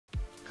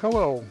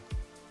Hello!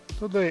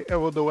 Today I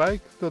would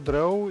like to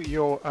draw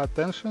your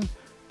attention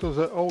to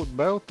the old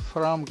belt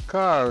from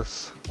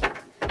cars.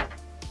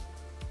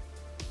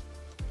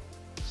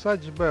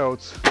 Such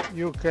belts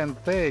you can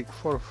take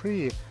for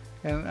free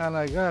in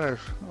any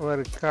garage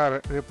where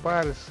car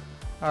repairs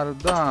are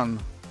done.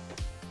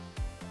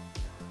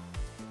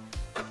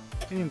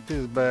 In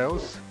these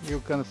belts you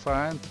can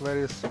find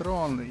very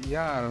strong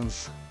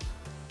yarns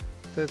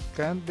that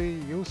can be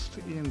used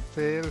in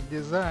their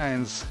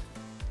designs.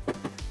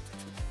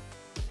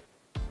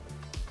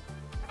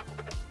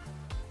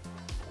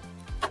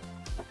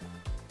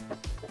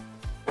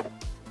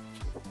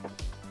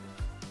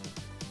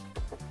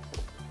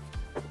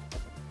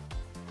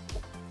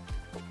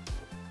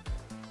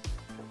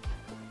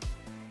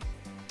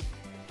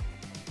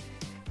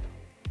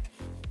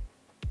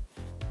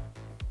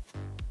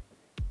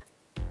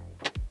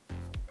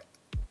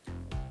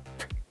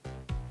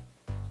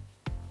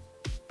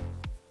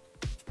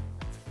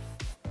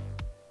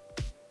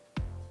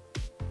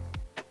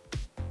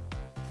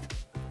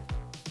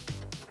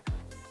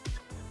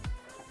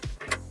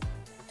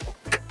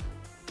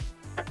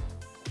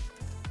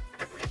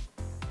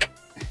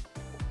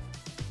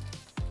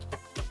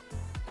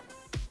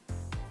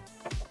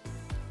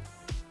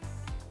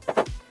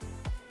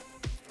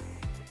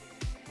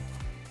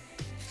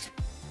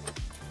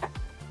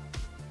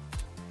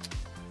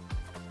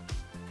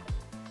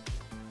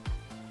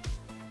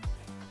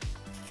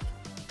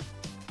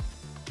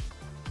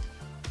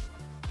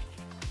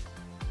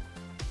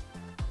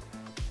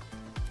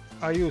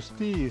 I use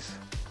these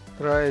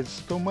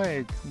threads to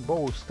make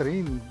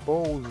bowstring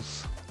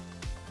bows.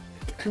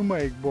 To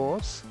make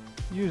bows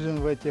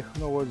using the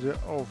technology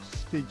of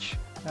stitch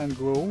and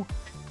glue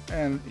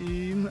and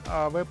in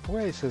other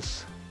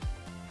places.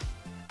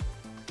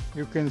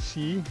 You can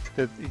see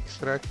that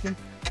extracting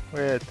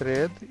the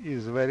thread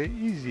is very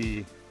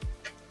easy.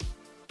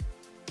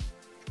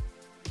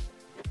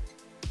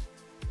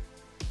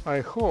 I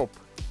hope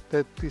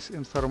that this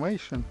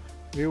information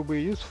will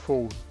be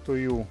useful to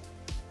you.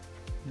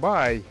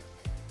 Bye!